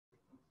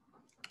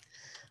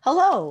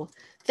Hello,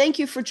 thank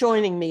you for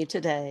joining me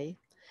today.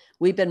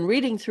 We've been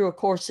reading through A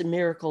Course in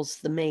Miracles,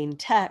 the main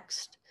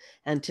text,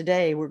 and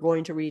today we're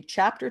going to read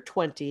Chapter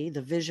 20,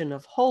 The Vision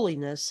of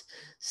Holiness,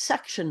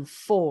 Section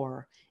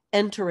 4,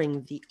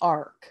 Entering the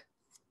Ark.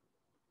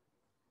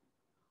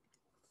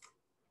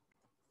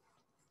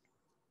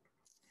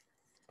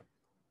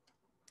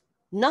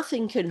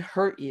 Nothing can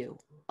hurt you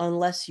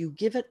unless you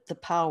give it the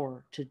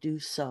power to do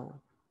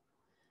so.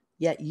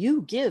 Yet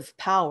you give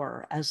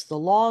power as the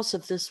laws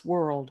of this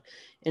world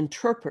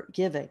interpret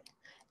giving.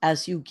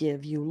 As you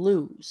give, you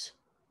lose.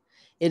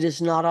 It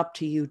is not up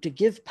to you to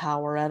give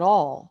power at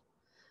all.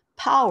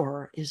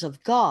 Power is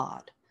of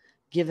God,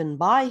 given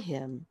by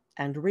Him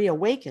and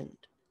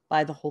reawakened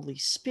by the Holy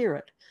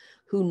Spirit,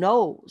 who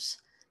knows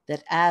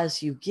that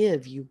as you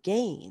give, you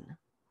gain.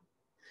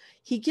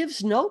 He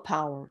gives no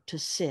power to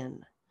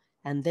sin,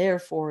 and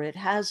therefore it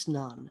has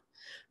none,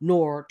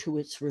 nor to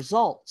its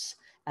results,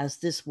 as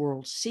this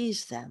world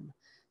sees them,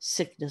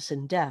 sickness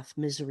and death,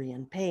 misery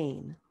and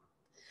pain.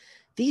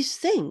 These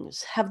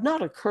things have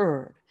not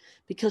occurred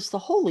because the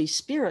Holy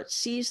Spirit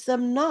sees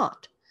them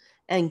not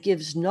and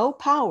gives no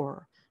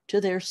power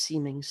to their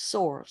seeming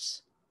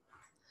source.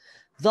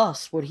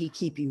 Thus would He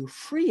keep you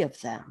free of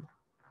them.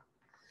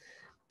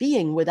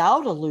 Being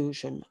without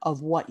illusion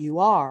of what you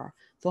are,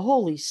 the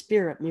Holy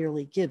Spirit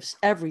merely gives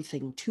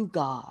everything to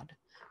God,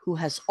 who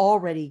has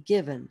already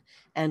given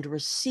and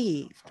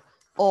received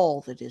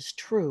all that is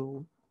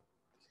true.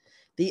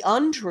 The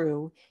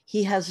untrue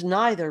He has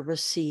neither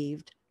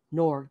received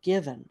nor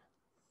given.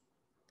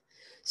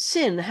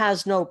 Sin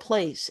has no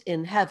place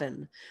in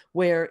heaven,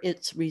 where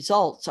its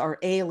results are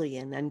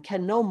alien and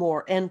can no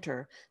more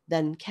enter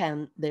than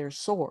can their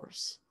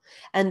source.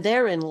 And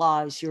therein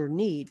lies your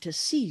need to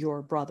see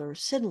your brother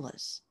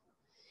sinless.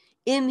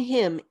 In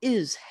him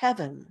is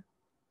heaven.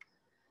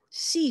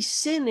 See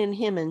sin in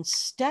him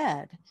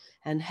instead,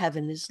 and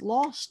heaven is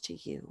lost to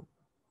you.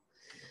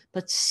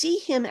 But see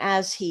him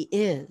as he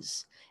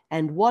is,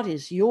 and what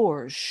is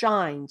yours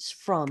shines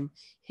from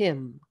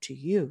him to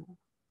you.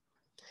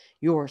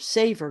 Your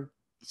Savior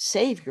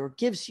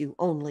gives you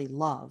only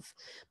love,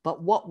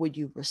 but what would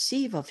you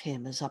receive of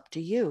him is up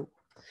to you.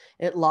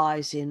 It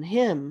lies in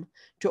him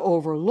to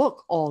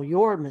overlook all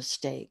your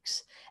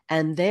mistakes,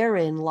 and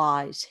therein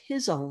lies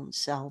his own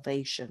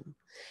salvation,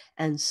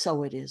 and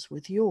so it is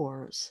with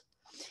yours.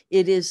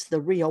 It is the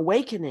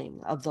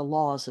reawakening of the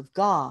laws of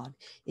God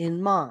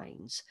in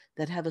minds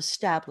that have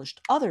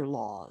established other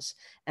laws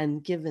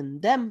and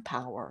given them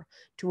power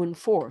to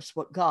enforce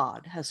what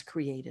God has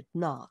created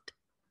not.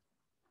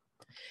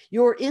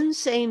 Your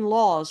insane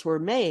laws were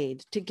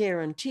made to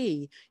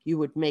guarantee you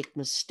would make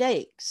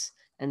mistakes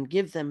and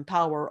give them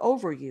power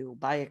over you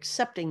by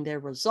accepting their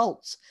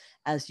results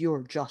as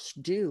your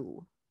just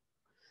due.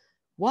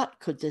 What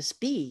could this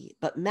be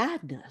but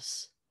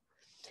madness?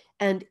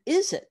 And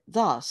is it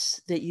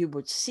thus that you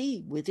would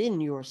see within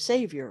your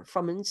Savior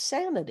from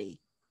insanity?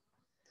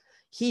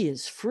 He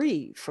is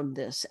free from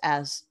this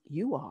as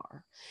you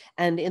are,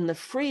 and in the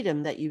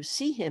freedom that you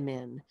see him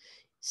in,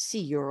 see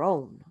your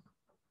own.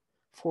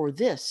 For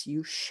this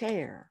you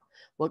share.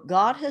 What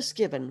God has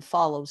given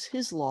follows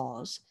his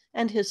laws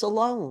and his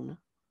alone.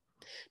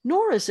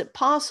 Nor is it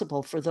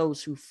possible for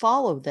those who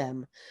follow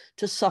them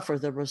to suffer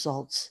the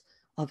results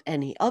of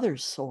any other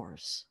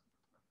source.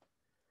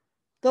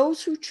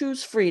 Those who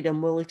choose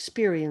freedom will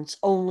experience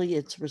only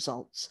its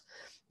results.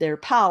 Their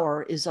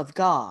power is of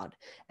God,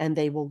 and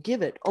they will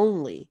give it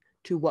only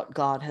to what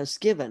God has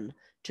given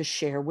to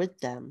share with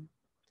them.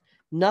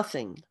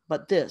 Nothing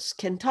but this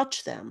can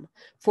touch them,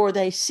 for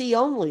they see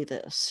only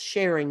this,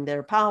 sharing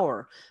their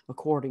power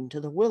according to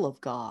the will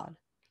of God,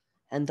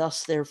 and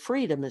thus their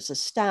freedom is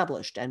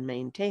established and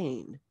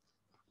maintained.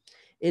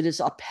 It is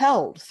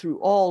upheld through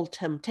all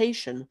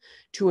temptation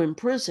to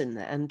imprison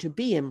and to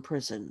be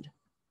imprisoned.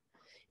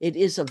 It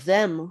is of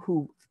them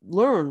who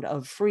learned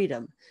of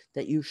freedom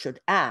that you should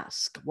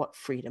ask what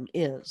freedom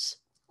is.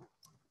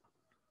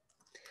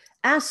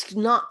 Ask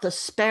not the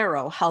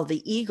sparrow how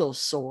the eagle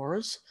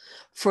soars,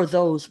 for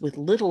those with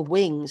little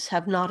wings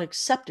have not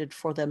accepted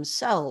for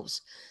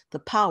themselves the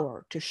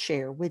power to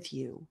share with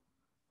you.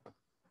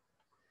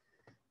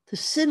 The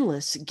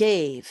sinless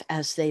gave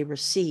as they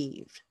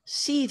received.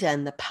 See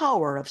then the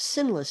power of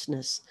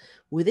sinlessness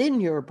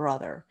within your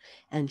brother,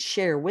 and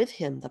share with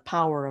him the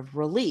power of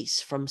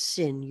release from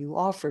sin you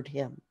offered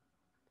him.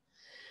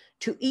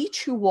 To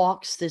each who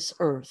walks this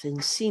earth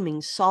in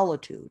seeming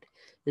solitude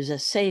is a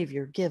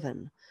Savior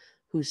given,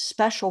 whose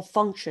special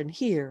function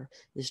here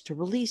is to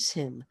release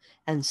him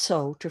and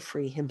so to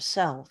free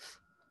himself.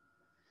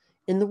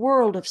 In the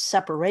world of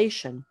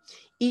separation,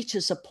 each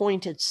is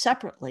appointed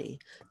separately,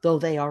 though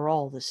they are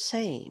all the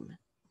same.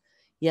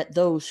 Yet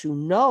those who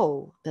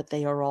know that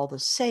they are all the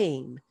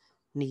same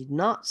need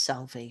not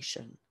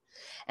salvation,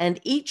 and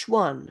each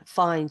one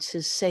finds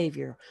his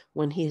Savior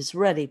when he is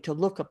ready to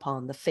look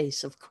upon the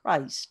face of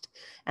Christ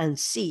and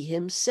see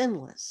him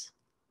sinless.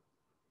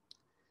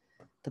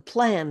 The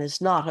plan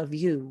is not of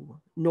you,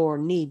 nor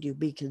need you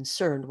be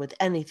concerned with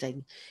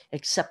anything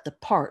except the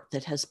part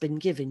that has been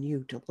given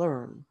you to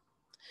learn.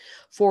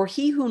 For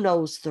he who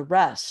knows the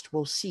rest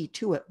will see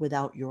to it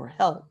without your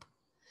help.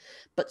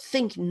 But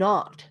think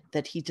not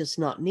that he does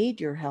not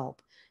need your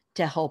help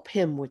to help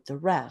him with the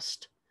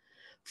rest.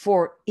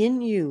 For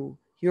in you,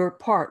 your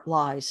part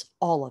lies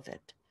all of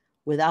it,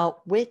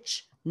 without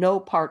which no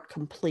part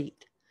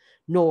complete,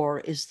 nor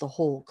is the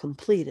whole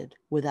completed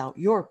without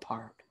your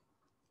part.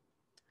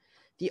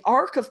 The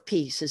ark of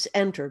peace is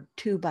entered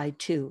 2 by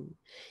 2,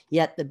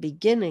 yet the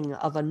beginning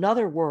of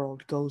another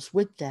world goes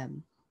with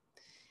them.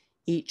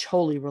 Each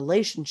holy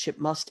relationship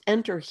must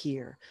enter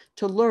here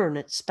to learn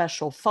its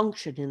special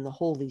function in the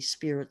Holy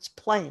Spirit's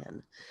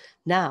plan,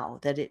 now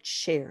that it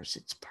shares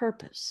its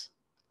purpose.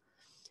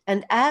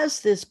 And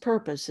as this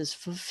purpose is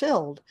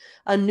fulfilled,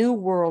 a new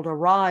world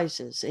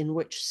arises in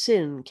which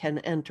sin can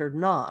enter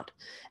not,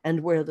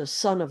 and where the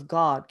Son of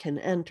God can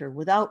enter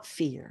without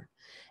fear,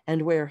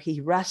 and where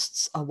he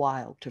rests a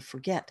while to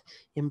forget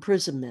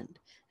imprisonment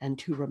and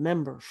to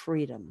remember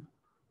freedom.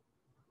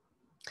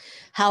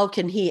 How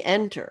can he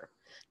enter,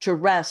 to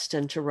rest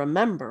and to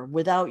remember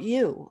without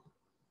you?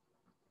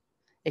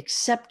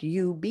 Except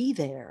you be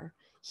there,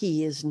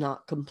 he is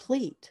not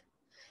complete,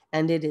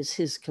 and it is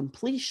his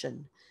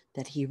completion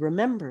that he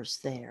remembers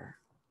there.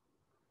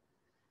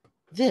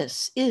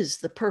 This is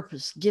the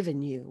purpose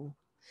given you.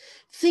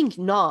 Think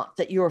not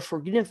that your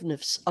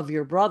forgiveness of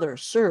your brother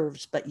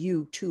serves but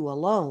you two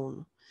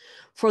alone,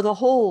 for the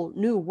whole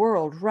new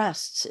world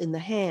rests in the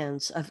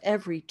hands of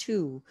every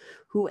two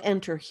who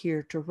enter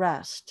here to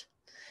rest.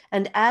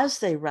 And as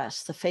they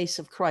rest, the face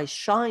of Christ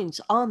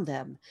shines on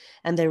them,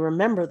 and they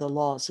remember the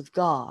laws of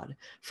God,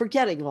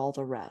 forgetting all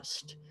the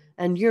rest,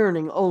 and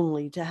yearning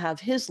only to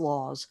have his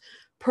laws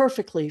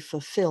perfectly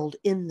fulfilled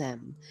in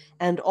them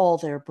and all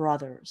their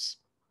brothers.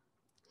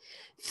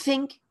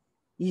 Think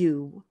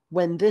you,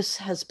 when this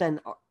has been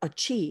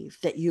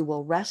achieved, that you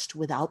will rest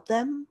without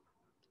them?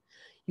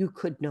 You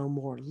could no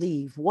more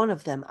leave one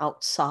of them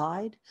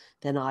outside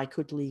than I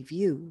could leave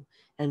you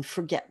and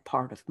forget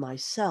part of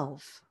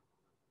myself.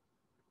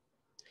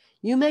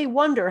 You may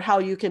wonder how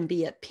you can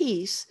be at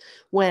peace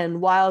when,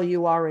 while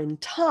you are in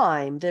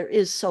time, there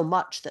is so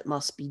much that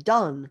must be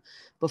done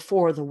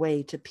before the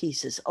way to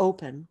peace is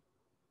open.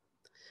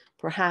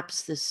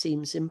 Perhaps this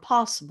seems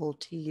impossible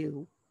to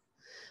you,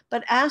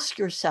 but ask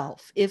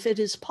yourself if it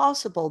is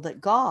possible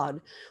that God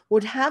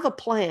would have a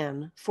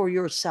plan for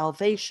your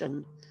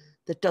salvation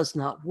that does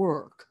not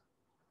work.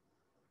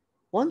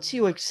 Once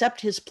you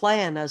accept his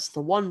plan as the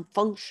one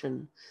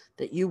function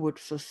that you would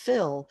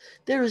fulfill,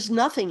 there is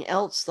nothing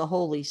else the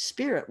Holy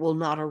Spirit will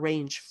not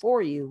arrange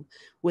for you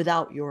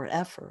without your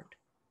effort.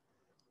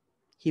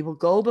 He will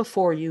go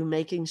before you,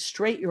 making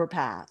straight your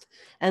path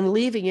and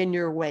leaving in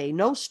your way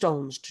no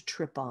stones to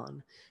trip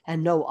on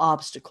and no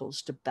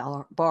obstacles to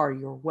bar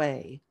your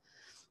way.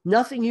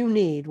 Nothing you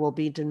need will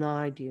be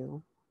denied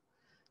you.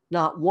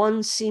 Not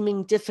one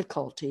seeming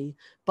difficulty,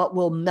 but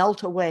will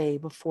melt away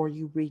before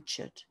you reach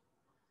it.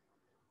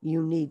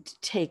 You need to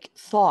take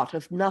thought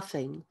of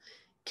nothing,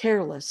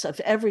 careless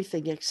of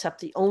everything except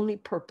the only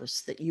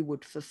purpose that you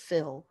would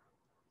fulfill.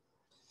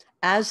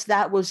 As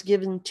that was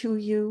given to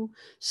you,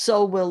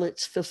 so will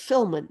its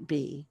fulfillment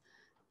be.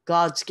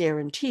 God's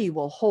guarantee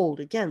will hold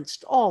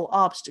against all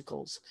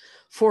obstacles,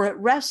 for it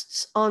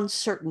rests on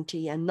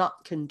certainty and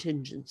not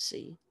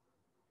contingency.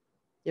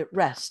 It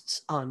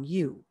rests on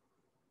you.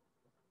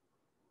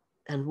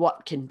 And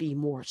what can be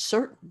more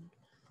certain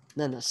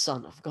than a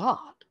son of God?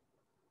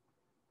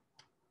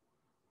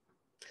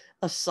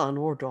 A son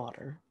or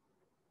daughter,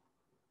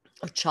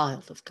 a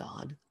child of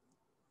God.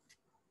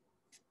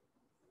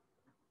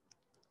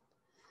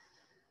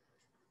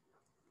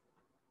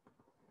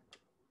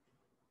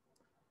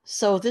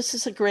 So this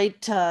is a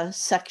great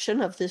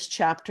section of this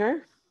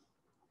chapter.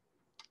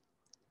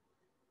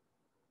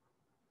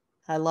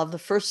 I love the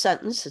first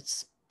sentence.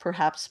 It's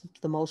perhaps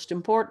the most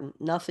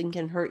important. Nothing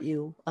can hurt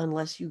you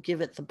unless you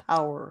give it the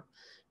power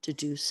to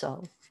do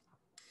so.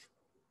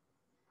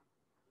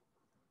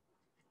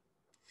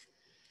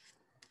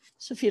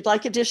 So if you'd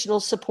like additional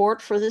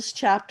support for this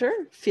chapter,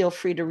 feel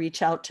free to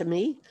reach out to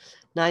me,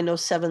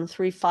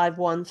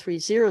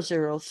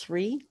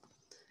 907-351-3003.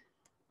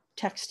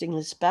 Texting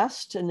is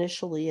best,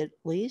 initially at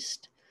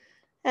least.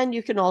 And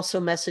you can also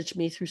message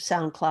me through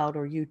SoundCloud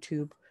or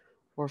YouTube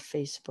or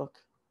Facebook.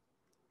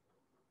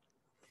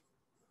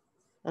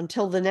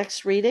 Until the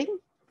next reading,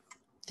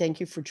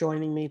 thank you for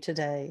joining me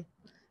today.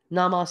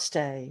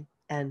 Namaste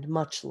and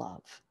much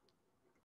love.